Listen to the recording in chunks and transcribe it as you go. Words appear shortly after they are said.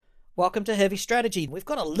Welcome to Heavy Strategy. We've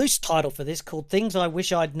got a loose title for this called Things I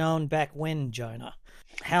Wish I'd Known Back When, Jonah.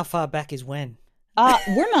 How far back is when?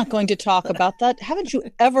 We're not going to talk about that. Haven't you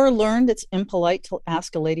ever learned it's impolite to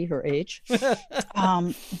ask a lady her age? But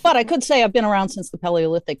I could say I've been around since the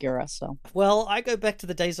Paleolithic era. So, Well, I go back to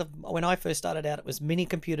the days of when I first started out. It was mini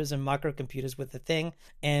computers and microcomputers with the thing,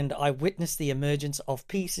 and I witnessed the emergence of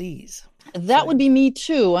PCs. that would be me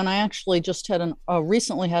too. And I actually just had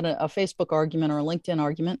recently had a Facebook argument or a LinkedIn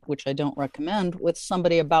argument, which I don't recommend, with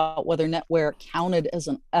somebody about whether NetWare counted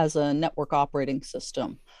as a network operating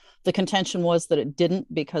system. The contention was that it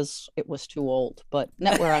didn't because it was too old, but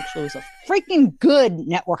NetWare actually was a freaking good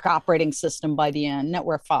network operating system by the end,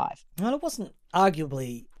 NetWare 5. Well, it wasn't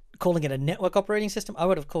arguably calling it a network operating system. I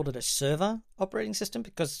would have called it a server operating system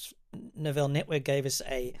because Novell NetWare gave us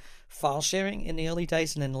a file sharing in the early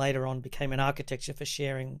days and then later on became an architecture for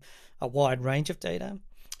sharing a wide range of data.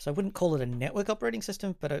 So I wouldn't call it a network operating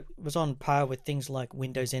system, but it was on par with things like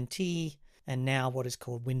Windows NT, and now what is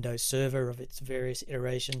called Windows Server of its various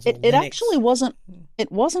iterations. It actually wasn't.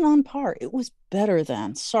 It wasn't on par. It was better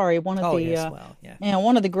than. Sorry, one of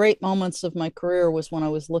one of the great moments of my career was when I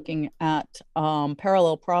was looking at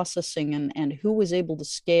parallel processing and who was able to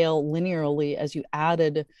scale linearly as you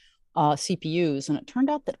added CPUs, and it turned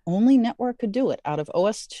out that only NetWare could do it. Out of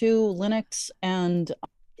OS2, Linux, and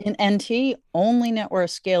in NT, only NetWare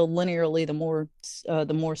scaled linearly the more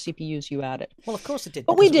CPUs you added. Well, of course it did.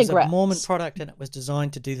 But we digress. It was a Mormon product, and it was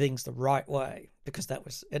designed to do things the right way because it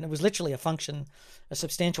was literally a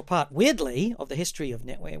substantial part, weirdly, of the history of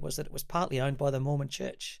NetWare was that it was partly owned by the Mormon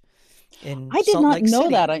Church. I did not know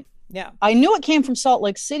that. I knew it came from Salt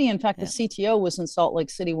Lake City. In fact, the CTO was in Salt Lake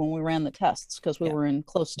City when we ran the tests because we were in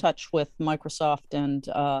close touch with Microsoft and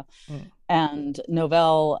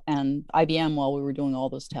Novell and IBM while we were doing all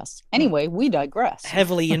those tests. Anyway, we digress.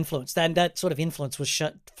 Heavily influenced, and that sort of influence was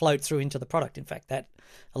flowed through into the product. In fact, that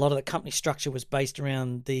a lot of the company structure was based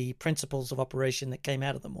around the principles of operation that came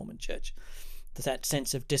out of the Mormon Church. That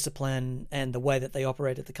sense of discipline and the way that they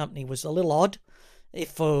operated the company was a little odd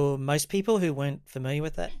for most people who weren't familiar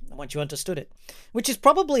with that, once you understood it. Which is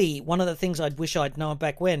probably one of the things I'd wish I'd known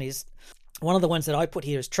back when. Is one of the ones that I put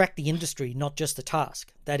here is track the industry, not just the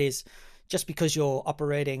task. That is, just because you're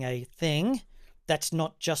operating a thing, that's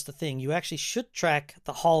not just the thing. You actually should track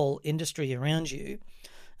the whole industry around you.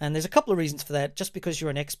 And there's a couple of reasons for that. Just because you're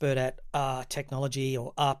an expert at technology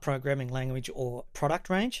or programming language or product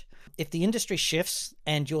range, if the industry shifts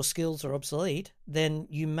and your skills are obsolete, then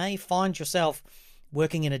you may find yourself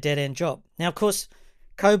working in a dead-end job. Now, of course,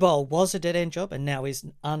 COBOL was a dead-end job and now is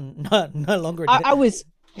no longer a dead-end. I was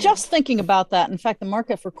just thinking about that. In fact, the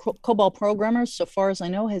market for COBOL programmers, so far as I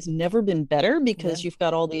know, has never been better because you've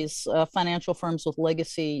got all these financial firms with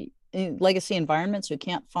legacy environments who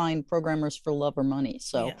can't find programmers for love or money.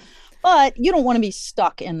 So, but you don't want to be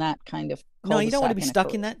stuck in that kind of No, you don't want to be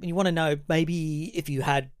stuck in that. You want to know maybe if you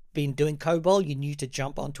had been doing COBOL, you knew to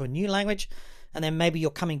jump onto a new language, and then maybe you're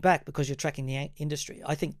coming back because you're tracking the industry.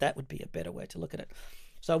 I think that would be a better way to look at it.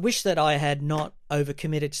 So I wish that I had not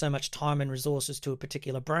overcommitted so much time and resources to a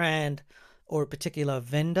particular brand or a particular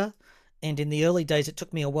vendor. And in the early days, it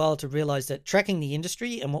took me a while to realize that tracking the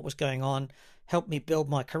industry and what was going on helped me build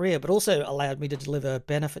my career, but also allowed me to deliver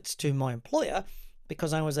benefits to my employer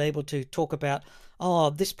because I was able to talk about,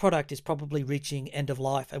 this product is probably reaching end of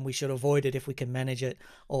life and we should avoid it if we can manage it,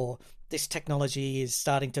 or this technology is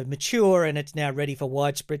starting to mature and it's now ready for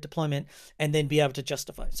widespread deployment, and then be able to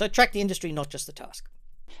justify. So track the industry, not just the task.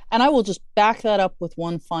 And I will just back that up with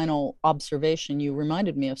one final observation. You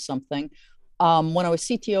reminded me of something. When I was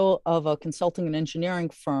CTO of a consulting and engineering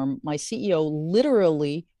firm, my CEO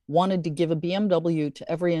literally wanted to give a BMW to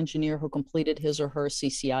every engineer who completed his or her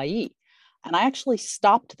CCIE. And I actually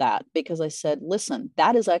stopped that because I said, listen,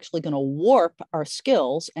 that is actually going to warp our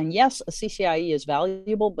skills. And yes, a CCIE is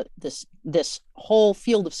valuable, but this whole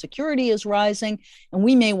field of security is rising. And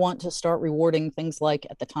we may want to start rewarding things like,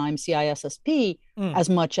 at the time, CISSP as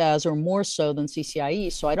much as or more so than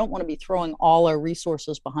CCIE. So I don't want to be throwing all our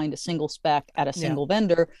resources behind a single spec at a single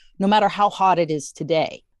vendor, no matter how hot it is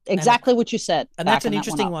today. Exactly what you said. And that's an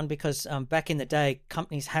interesting one because back in the day,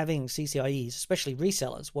 companies having CCIEs, especially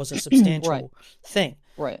resellers, was a substantial thing.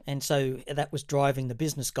 Right. And so that was driving the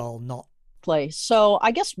business goal, not play. So I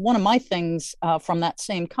guess one of my things from that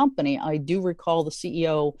same company, I do recall the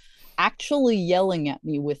CEO actually yelling at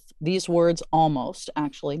me with these words, almost,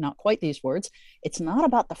 actually, not quite these words. It's not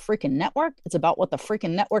about the freaking network. It's about what the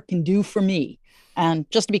freaking network can do for me. And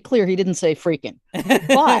just to be clear, he didn't say freaking.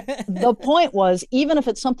 But the point was, even if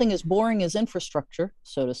it's something as boring as infrastructure,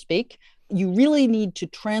 so to speak, you really need to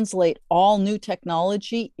translate all new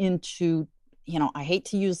technology into I hate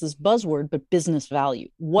to use this buzzword, but business value.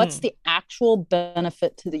 What's the actual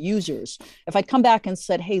benefit to the users? If I'd come back and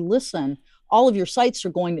said, hey, listen, all of your sites are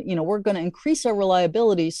going to, we're going to increase our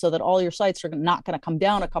reliability so that all your sites are not going to come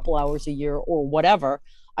down a couple hours a year or whatever,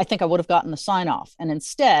 I think I would have gotten the sign off. And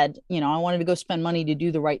instead, I wanted to go spend money to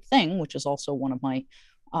do the right thing, which is also one of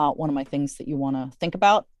my things that you want to think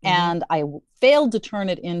about. And I failed to turn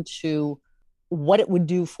it into what it would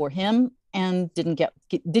do for him, and didn't get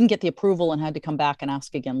the approval and had to come back and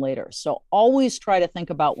ask again later. So always try to think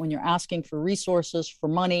about when you're asking for resources, for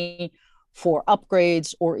money, for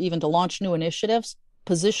upgrades, or even to launch new initiatives,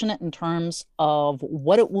 position it in terms of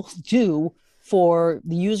what it will do for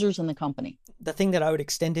the users in the company. The thing that I would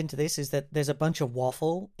extend into this is that there's a bunch of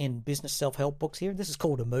waffle in business self-help books here. This is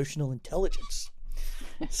called emotional intelligence.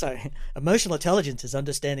 So emotional intelligence is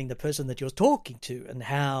understanding the person that you're talking to and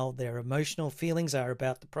how their emotional feelings are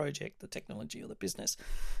about the project, the technology, or the business.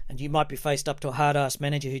 And you might be faced up to a hard-ass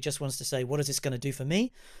manager who just wants to say, what is this going to do for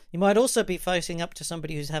me? You might also be facing up to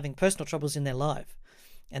somebody who's having personal troubles in their life.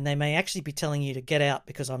 And they may actually be telling you to get out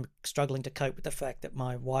because I'm struggling to cope with the fact that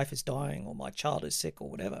my wife is dying or my child is sick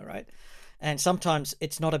or whatever, right? And sometimes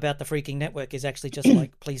it's not about the freaking network. It's actually just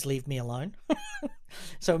like, please leave me alone.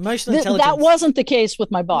 So emotional intelligence... That wasn't the case with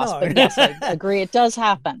my boss, but yes, I agree. It does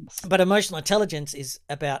happen. But emotional intelligence is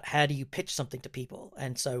about how do you pitch something to people.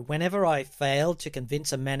 And so whenever I fail to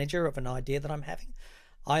convince a manager of an idea that I'm having,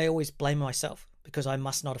 I always blame myself because I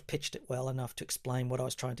must not have pitched it well enough to explain what I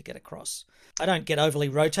was trying to get across. I don't get overly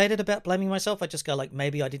rotated about blaming myself. I just go like,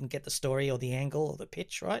 maybe I didn't get the story or the angle or the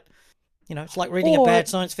pitch right. It's like reading a bad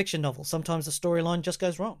science fiction novel. Sometimes the storyline just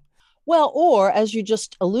goes wrong. Well, or as you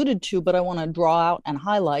just alluded to, but I want to draw out and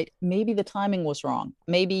highlight, maybe the timing was wrong.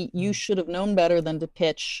 Maybe you should have known better than to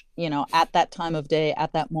pitch, at that time of day,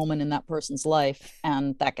 at that moment in that person's life.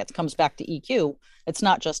 And that comes back to EQ. It's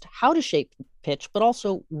not just how to shape the pitch, but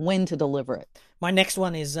also when to deliver it. My next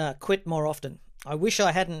one is quit more often. I wish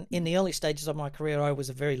I hadn't, in the early stages of my career, I was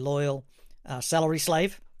a very loyal salary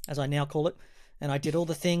slave, as I now call it. And I did all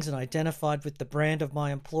the things and identified with the brand of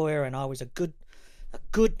my employer, and I was a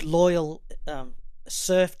good loyal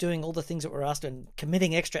serf doing all the things that were asked and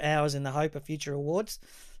committing extra hours in the hope of future awards.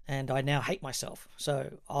 And I now hate myself.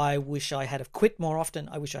 So I wish I had have quit more often.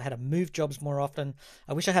 I wish I had have moved jobs more often.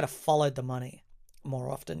 I wish I had have followed the money more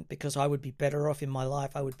often, because I would be better off in my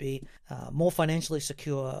life. I would be more financially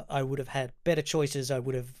secure. I would have had better choices. I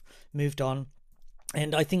would have moved on.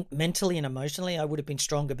 And I think mentally and emotionally, I would have been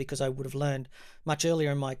stronger because I would have learned much earlier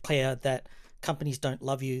in my career that companies don't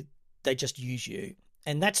love you. They just use you.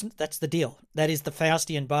 And that's the deal. That is the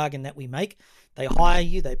Faustian bargain that we make. They hire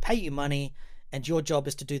you, they pay you money, and your job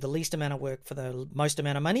is to do the least amount of work for the most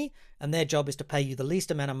amount of money, and their job is to pay you the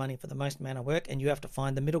least amount of money for the most amount of work, and you have to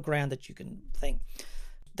find the middle ground that you can think.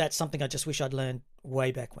 That's something I just wish I'd learned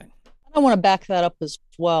way back when. I want to back that up as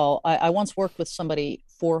well. I once worked with somebody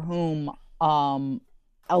for whom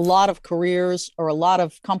a lot of careers or a lot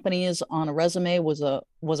of companies on a resume was a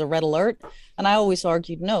red alert. And I always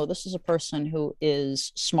argued, no, this is a person who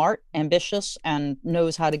is smart, ambitious, and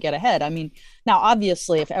knows how to get ahead. I mean, now,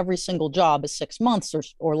 obviously, if every single job is 6 months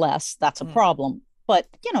or less, that's a problem. But,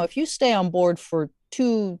 if you stay on board for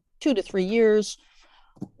two to 3 years,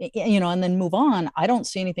 and then move on, I don't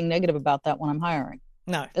see anything negative about that when I'm hiring.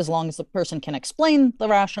 No. As long as the person can explain the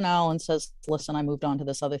rationale and says, listen, I moved on to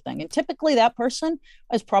this other thing. And typically that person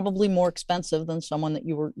is probably more expensive than someone that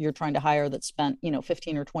you're trying to hire that spent,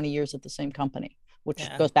 15 or 20 years at the same company, which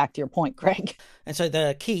goes back to your point, Greg. And so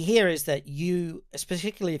the key here is that you,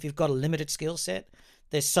 particularly if you've got a limited skill set,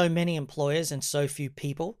 there's so many employers and so few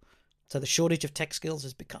people. So the shortage of tech skills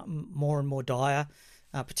has become more and more dire,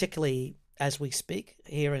 particularly as we speak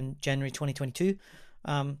here in January 2022.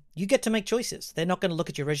 You get to make choices. They're not going to look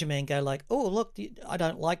at your resume and go like, oh, look, I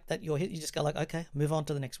don't like that you're here. You just go like, okay, move on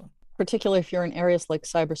to the next one. Particularly if you're in areas like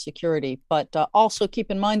cybersecurity. But also keep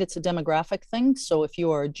in mind it's a demographic thing. So if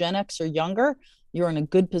you are Gen X or younger, you're in a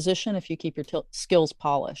good position if you keep your skills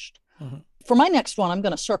polished. Mm-hmm. For my next one, I'm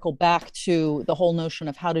going to circle back to the whole notion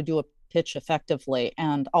of how to do a pitch effectively.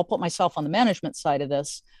 And I'll put myself on the management side of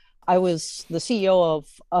this. I was the CEO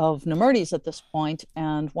of Nemertes at this point,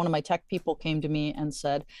 and one of my tech people came to me and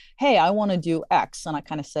said, hey, I want to do X. And I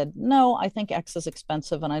kind of said, no, I think X is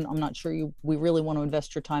expensive, and I'm not sure we really want to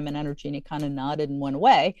invest your time and energy. And he kind of nodded and went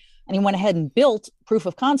away. And he went ahead and built proof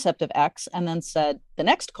of concept of X, and then said, the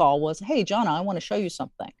next call was, hey, Jonna, I want to show you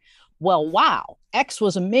something. Well, wow, X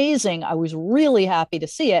was amazing. I was really happy to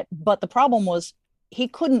see it. But the problem was he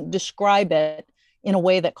couldn't describe it in a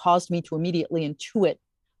way that caused me to immediately intuit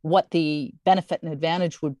what the benefit and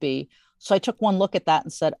advantage would be. So I took one look at that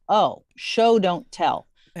and said, oh, show, don't tell.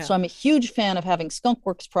 Yeah. So I'm a huge fan of having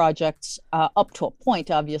skunkworks projects up to a point.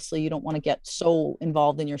 Obviously, you don't want to get so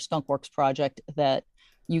involved in your skunkworks project that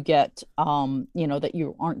you get, that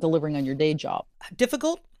you aren't delivering on your day job.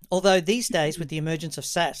 Difficult, although these days with the emergence of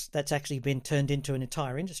SaaS, that's actually been turned into an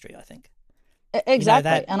entire industry, I think. You know Exactly.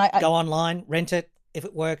 that, And I go online, rent it. If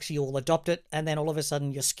it works, you'll adopt it, and then all of a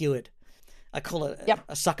sudden you're skewered. I call it yep.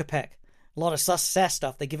 a sucker pack. A lot of SaaS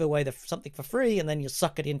stuff, they give away something for free, and then you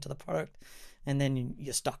suck it into the product, and then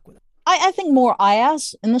you're stuck with it. I think more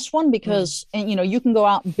IaaS in this one Mm. because you can go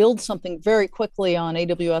out and build something very quickly on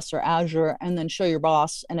AWS or Azure and then show your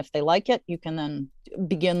boss. And if they like it, you can then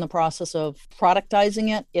begin the process of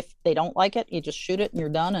productizing it. If they don't like it, you just shoot it and you're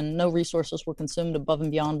done. And no resources were consumed above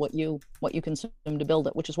and beyond what you consumed to build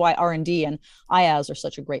it, which is why R&D and IaaS are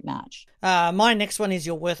such a great match. My next one is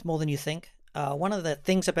you're worth more than you think. One of the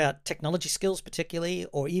things about technology skills, particularly,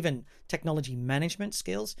 or even technology management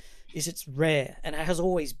skills, is it's rare, and it has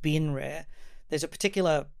always been rare. There's a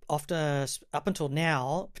particular, often up until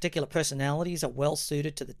now, particular personalities are well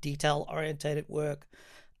suited to the detail-orientated work,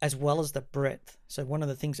 as well as the breadth. So one of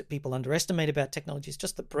the things that people underestimate about technology is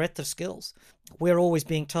just the breadth of skills. We're always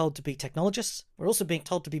being told to be technologists. We're also being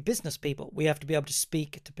told to be business people. We have to be able to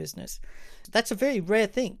speak to business. That's a very rare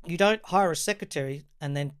thing. You don't hire a secretary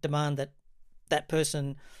and then demand that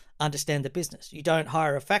person understand the business. You don't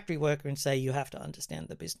hire a factory worker and say you have to understand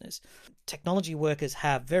the business. Technology workers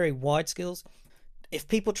have very wide skills. If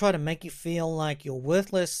people try to make you feel like you're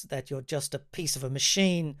worthless, that you're just a piece of a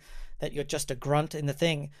machine, that you're just a grunt in the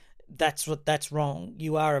thing, that's wrong.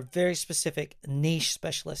 You are a very specific niche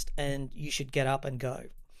specialist, and you should get up and go.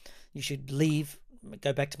 You should leave.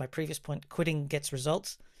 Go back to my previous point, quitting gets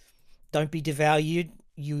results. Don't be devalued.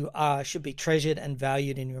 You should be treasured and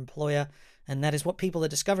valued in your employer. And that is what people are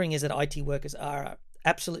discovering, is that IT workers are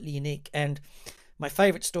absolutely unique. And my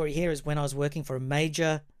favorite story here is when I was working for a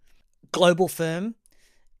major global firm,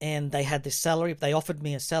 and they had this salary. They offered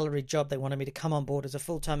me a salaried job. They wanted me to come on board as a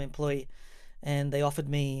full-time employee. And they offered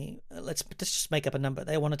me, let's just make up a number.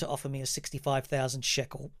 They wanted to offer me a 65,000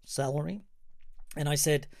 shekel salary. And I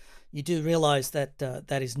said, you do realize that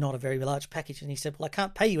that is not a very large package. And he said, well, I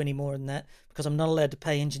can't pay you any more than that because I'm not allowed to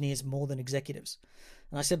pay engineers more than executives.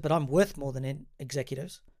 And I said, but I'm worth more than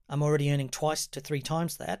executives. I'm already earning 2 to 3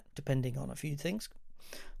 times that, depending on a few things.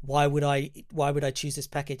 Why would I choose this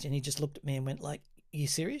package? And he just looked at me and went like, are you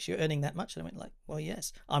serious? You're earning that much? And I went like, well,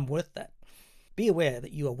 yes, I'm worth that. Be aware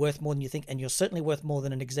that you are worth more than you think, and you're certainly worth more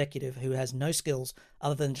than an executive who has no skills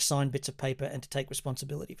other than to sign bits of paper and to take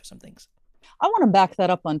responsibility for some things. I want to back that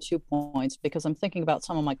up on 2 points because I'm thinking about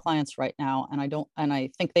some of my clients right now, and I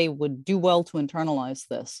think they would do well to internalize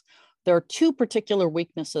this. There are 2 particular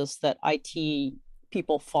weaknesses that IT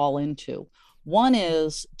people fall into. One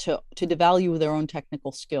is to devalue their own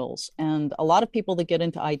technical skills, and a lot of people that get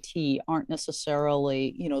into IT aren't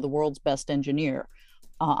necessarily, the world's best engineer.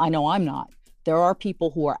 I know I'm not. There are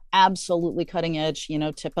people who are absolutely cutting edge,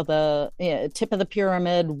 tip of the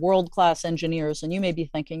pyramid, world class engineers, and you may be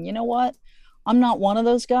thinking, you know what? I'm not one of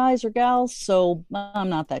those guys or gals, so I'm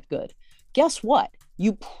not that good. Guess what?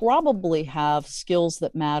 You probably have skills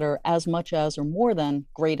that matter as much as or more than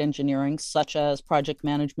great engineering, such as project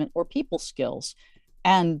management or people skills.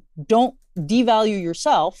 And don't devalue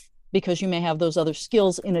yourself because you may have those other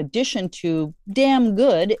skills in addition to damn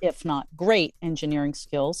good, if not great, engineering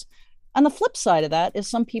skills. And the flip side of that is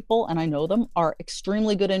some people, and I know them, are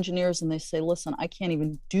extremely good engineers, and they say, listen, I can't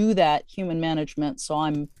even do that human management, so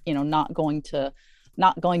I'm, not going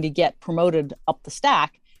to get promoted up the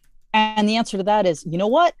stack. And the answer to that is, you know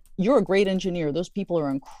what? You're a great engineer. Those people are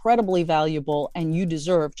incredibly valuable, and you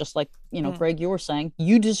deserve, just like, Greg, you were saying,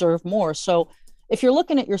 you deserve more. So if you're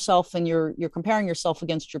looking at yourself and you're comparing yourself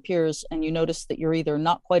against your peers, and you notice that you're either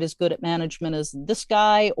not quite as good at management as this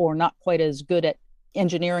guy or not quite as good at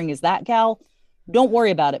engineering as that gal, don't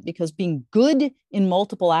worry about it, because being good in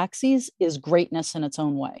multiple axes is greatness in its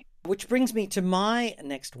own way. Which brings me to my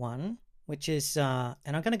next one, which is, and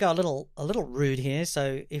I'm going to go a little rude here.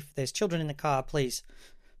 So if there's children in the car, please.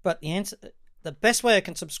 But the best way I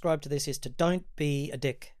can subscribe to this is to don't be a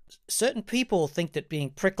dick. Certain people think that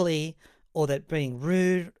being prickly, or that being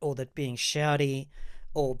rude, or that being shouty,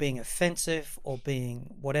 or being offensive, or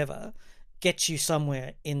being whatever, gets you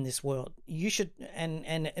somewhere in this world. You should,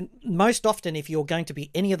 and most often, if you're going to be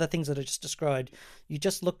any of the things that I just described, you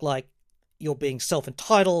just look like you're being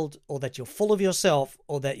self-entitled, or that you're full of yourself,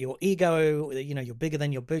 or that your ego, you're bigger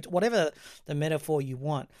than your boots, whatever the metaphor you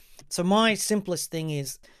want. So my simplest thing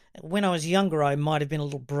is, when I was younger, I might have been a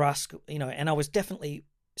little brusque, and I was definitely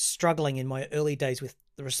struggling in my early days with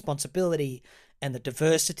the responsibility and the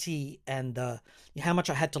diversity and how much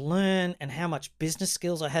I had to learn and how much business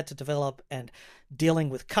skills I had to develop, and dealing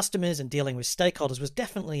with customers and dealing with stakeholders was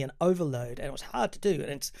definitely an overload, and it was hard to do,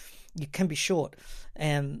 and you can be short.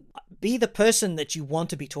 And be the person that you want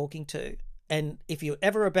to be talking to. And if you're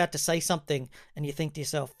ever about to say something and you think to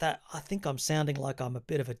yourself that I think I'm sounding like I'm a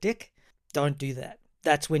bit of a dick, don't do that.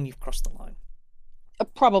 That's when you've crossed the line.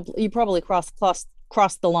 You probably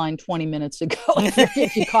crossed the line 20 minutes ago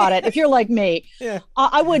if you caught it. If you're like me, yeah.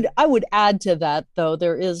 I would add to that, though,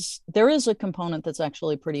 there is a component that's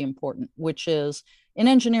actually pretty important, which is in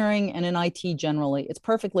engineering and in IT generally, it's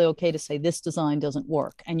perfectly okay to say this design doesn't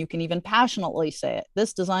work, and you can even passionately say it.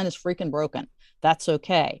 This design is freaking broken. That's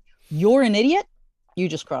okay. You're an idiot. You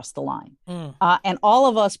just crossed the line. And all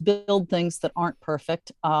of us build things that aren't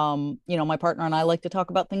perfect. My partner and I like to talk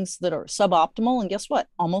about things that are suboptimal. And guess what?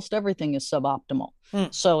 Almost everything is suboptimal.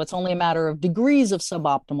 So it's only a matter of degrees of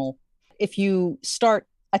suboptimal. If you start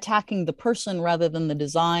attacking the person rather than the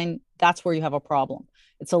design, that's where you have a problem.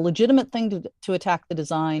 It's a legitimate thing to attack the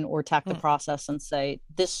design or attack the process and say,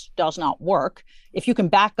 this does not work. If you can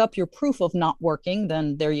back up your proof of not working,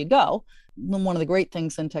 then there you go. One of the great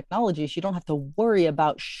things in technology is you don't have to worry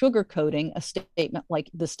about sugarcoating a statement like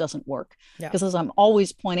this doesn't work. Because as I'm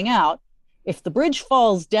always pointing out, if the bridge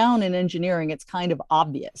falls down in engineering, it's kind of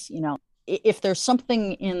obvious. If there's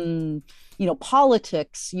something in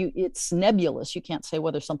politics, it's nebulous. You can't say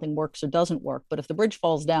whether something works or doesn't work. But if the bridge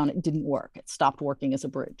falls down, it didn't work. It stopped working as a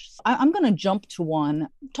bridge. I'm going to jump to one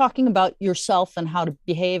talking about yourself and how to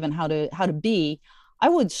behave and how to be. I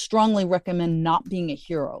would strongly recommend not being a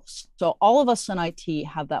hero. So all of us in IT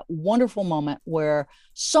have that wonderful moment where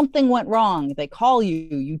something went wrong. They call you,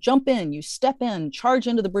 you jump in, you step in, charge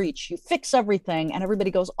into the breach, you fix everything, and everybody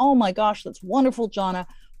goes, oh my gosh, that's wonderful, Jonna.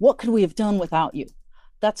 What could we have done without you?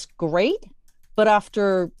 That's great. But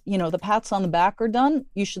after, the pats on the back are done,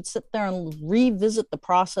 you should sit there and revisit the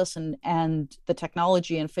process and the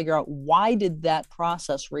technology and figure out, why did that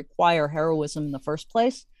process require heroism in the first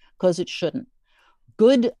place? Because it shouldn't.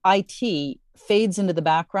 Good IT fades into the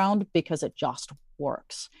background because it just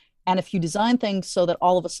works. And if you design things so that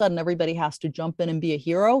all of a sudden everybody has to jump in and be a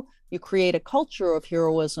hero, you create a culture of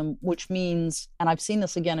heroism, which means, and I've seen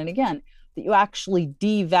this again and again, that you actually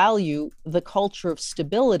devalue the culture of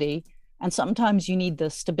stability. And sometimes you need the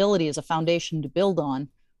stability as a foundation to build on.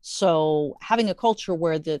 So having a culture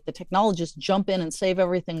where the technologists jump in and save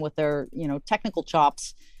everything with their technical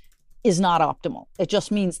chops is not optimal. It just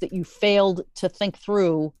means that you failed to think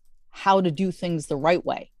through how to do things the right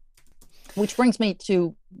way. Which brings me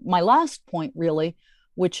to my last point, really,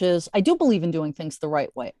 which is I do believe in doing things the right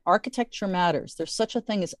way. Architecture matters. There's such a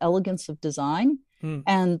thing as elegance of design.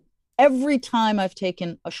 And every time I've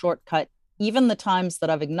taken a shortcut, even the times that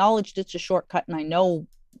I've acknowledged it's a shortcut and I know,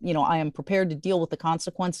 I am prepared to deal with the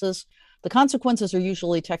consequences are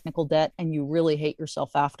usually technical debt and you really hate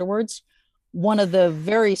yourself afterwards. One of the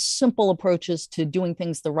very simple approaches to doing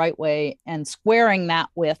things the right way and squaring that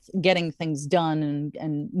with getting things done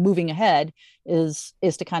and moving ahead is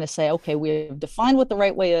to kind of say, okay, we have defined what the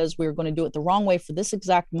right way is. We're going to do it the wrong way for this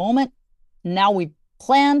exact moment. Now we've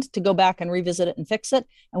planned to go back and revisit it and fix it,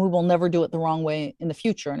 and we will never do it the wrong way in the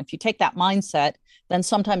future. And if you take that mindset, then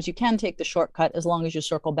sometimes you can take the shortcut as long as you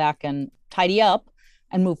circle back and tidy up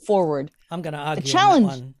and move forward. I'm going to argue the challenge. On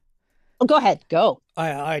that one. Oh, go ahead. Go.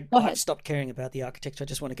 I stopped caring about the architecture. I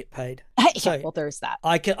just want to get paid. So, well, there's that.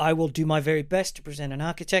 I will do my very best to present an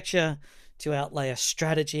architecture, to outlay a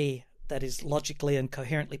strategy that is logically and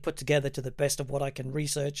coherently put together to the best of what I can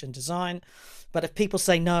research and design. But if people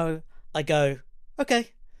say no, I go,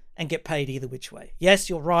 okay, and get paid either which way. Yes,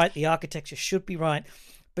 you're right. The architecture should be right,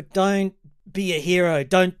 but don't be a hero.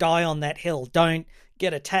 Don't die on that hill. Don't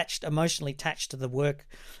get emotionally attached to the work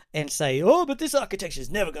and say, oh, but this architecture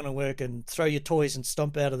is never going to work, and throw your toys and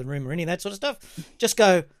stomp out of the room or any of that sort of stuff. Just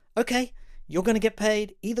go, okay, you're going to get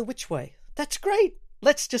paid either which way. That's great.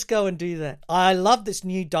 Let's just go and do that. I love this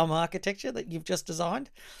new DOM architecture that you've just designed,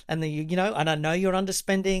 and and I know you're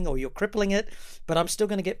underspending or you're crippling it, but I'm still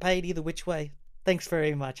going to get paid either which way. Thanks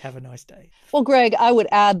very much. Have a nice day. Well, Greg, I would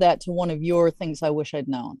add that to one of your things I wish I'd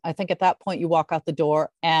known. I think at that point you walk out the door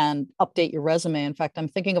and update your resume. In fact, I'm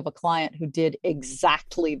thinking of a client who did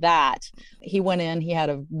exactly that. He went in, he had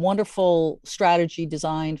a wonderful strategy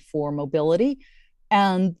designed for mobility,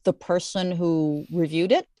 and the person who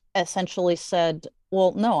reviewed it essentially said,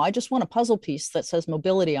 well, no, I just want a puzzle piece that says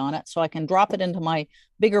mobility on it so I can drop it into my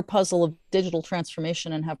bigger puzzle of digital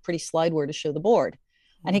transformation and have pretty slideware to show the board.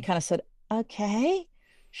 And he kind of said, okay,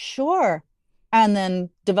 sure. and then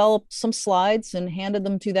developed some slides and handed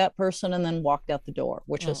them to that person and then walked out the door,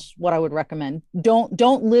 which is what I would recommend.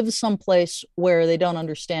 Don't live someplace where they don't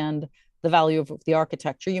understand the value of the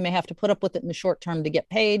architecture. You may have to put up with it in the short term to get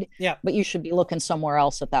paid, Yeah. but you should be looking somewhere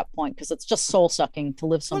else at that point, because it's just soul sucking to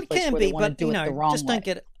live someplace where they want to do it the wrong just way. don't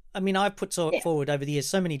get. I mean, I've put forward over the years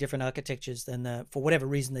so many different architectures, and for whatever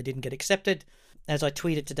reason they didn't get accepted. As I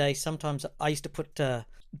tweeted today, sometimes I used to put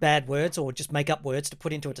bad words or just make up words to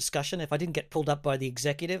put into a discussion. If I didn't get pulled up by the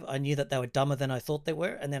executive, I knew that they were dumber than I thought they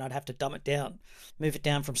were, and then I'd have to dumb it down, move it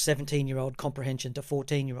down from 17-year-old comprehension to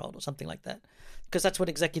 14-year-old or something like that. Because that's what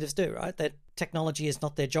executives do, right? That technology is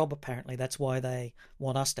not their job, apparently. That's why they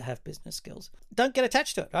want us to have business skills. Don't get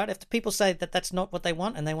attached to it, right? If the people say that that's not what they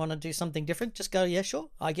want and they want to do something different, just go, yeah, sure.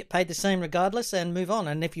 I get paid the same regardless, and move on.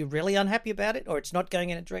 And if you're really unhappy about it or it's not going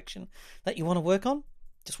in a direction that you want to work on,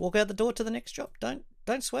 just walk out the door to the next job. Don't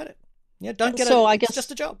sweat it. Yeah, don't get So it. I It's guess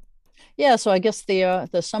just a job. Yeah, so I guess the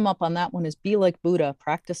sum up on that one is be like Buddha,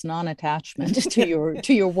 practice non-attachment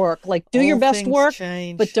to your work. Like, do your best work,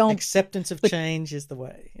 change, but don't acceptance of change is the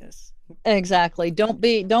way. Yes. Exactly. Don't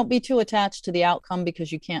be too attached to the outcome,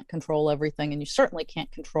 because you can't control everything, and you certainly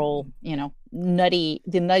can't control, the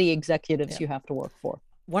nutty executives you have to work for.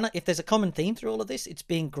 If there's a common theme through all of this, it's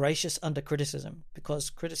being gracious under criticism, because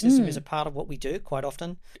criticism is a part of what we do quite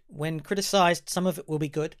often. When criticized, some of it will be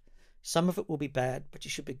good. Some of it will be bad, but you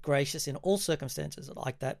should be gracious in all circumstances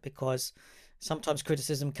like that, because sometimes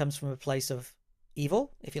criticism comes from a place of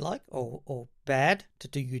evil, if you like, or bad to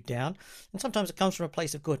do you down. And sometimes it comes from a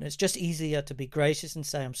place of good. And it's just easier to be gracious and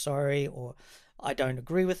say, I'm sorry, or I don't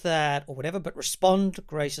agree with that, or whatever, but respond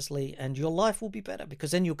graciously and your life will be better, because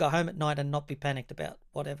then you'll go home at night and not be panicked about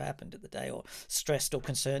whatever happened in the day or stressed or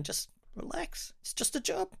concerned. Just relax. It's just a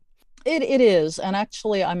job. It is. And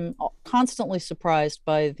actually, I'm constantly surprised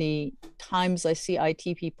by the times I see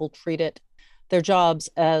IT people treat their jobs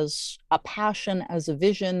as a passion, as a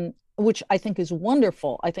vision, which I think is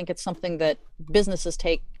wonderful. I think it's something that businesses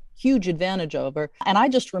take huge advantage over. And I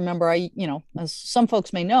just remember, as some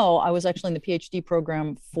folks may know, I was actually in the PhD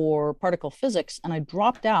program for particle physics, and I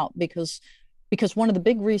dropped out because one of the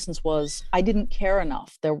big reasons was I didn't care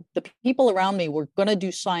enough. The people around me were going to do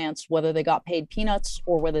science, whether they got paid peanuts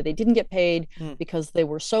or whether they didn't get paid, because they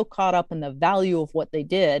were so caught up in the value of what they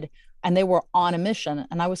did, and they were on a mission.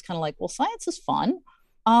 And I was kind of like, well, science is fun,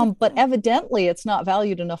 but evidently it's not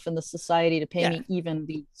valued enough in the society to pay me even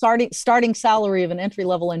the starting salary of an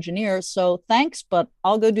entry-level engineer. So thanks, but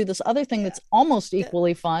I'll go do this other thing that's almost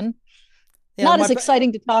equally fun. Yeah, not as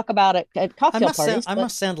exciting to talk about at cocktail parties. I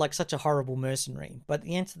must sound like such a horrible mercenary, but at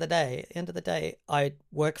the end of the day, I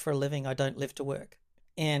work for a living. I don't live to work,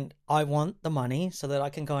 and I want the money so that I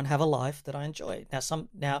can go and have a life that I enjoy.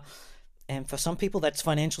 And for some people, that's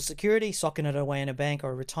financial security, socking it away in a bank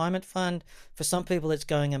or a retirement fund. For some people, it's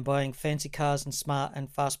going and buying fancy cars and smart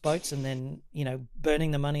and fast boats, and then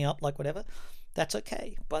burning the money up like whatever. That's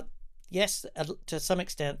okay, but yes, to some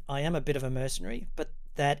extent, I am a bit of a mercenary, but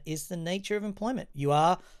that is the nature of employment. You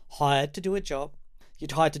are hired to do a job.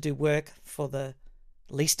 You're hired to do work for the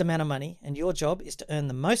least amount of money, and your job is to earn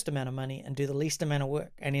the most amount of money and do the least amount of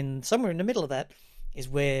work. And somewhere in the middle of that is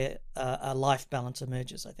where a life balance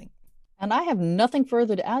emerges, I think. And I have nothing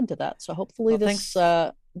further to add to that. So hopefully this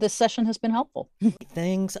session has been helpful.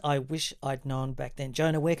 Things I wish I'd known back then.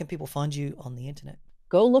 Jonah, where can people find you on the internet?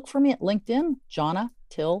 Go look for me at LinkedIn, Jonna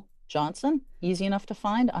Till Johnson. Easy enough to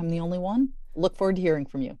find. I'm the only one. Look forward to hearing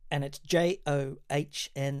from you. And it's Johna.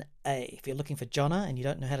 If you're looking for Jonna and you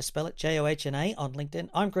don't know how to spell it, Johna on LinkedIn.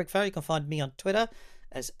 I'm Greg Farrell. You can find me on Twitter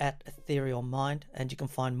as @EtherealMind, and you can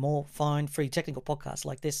find more fine free technical podcasts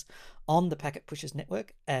like this on the Packet Pushers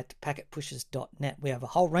Network at packetpushers.net. We have a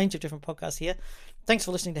whole range of different podcasts here. Thanks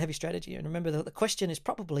for listening to Heavy Strategy, and remember that the question is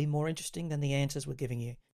probably more interesting than the answers we're giving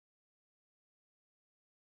you.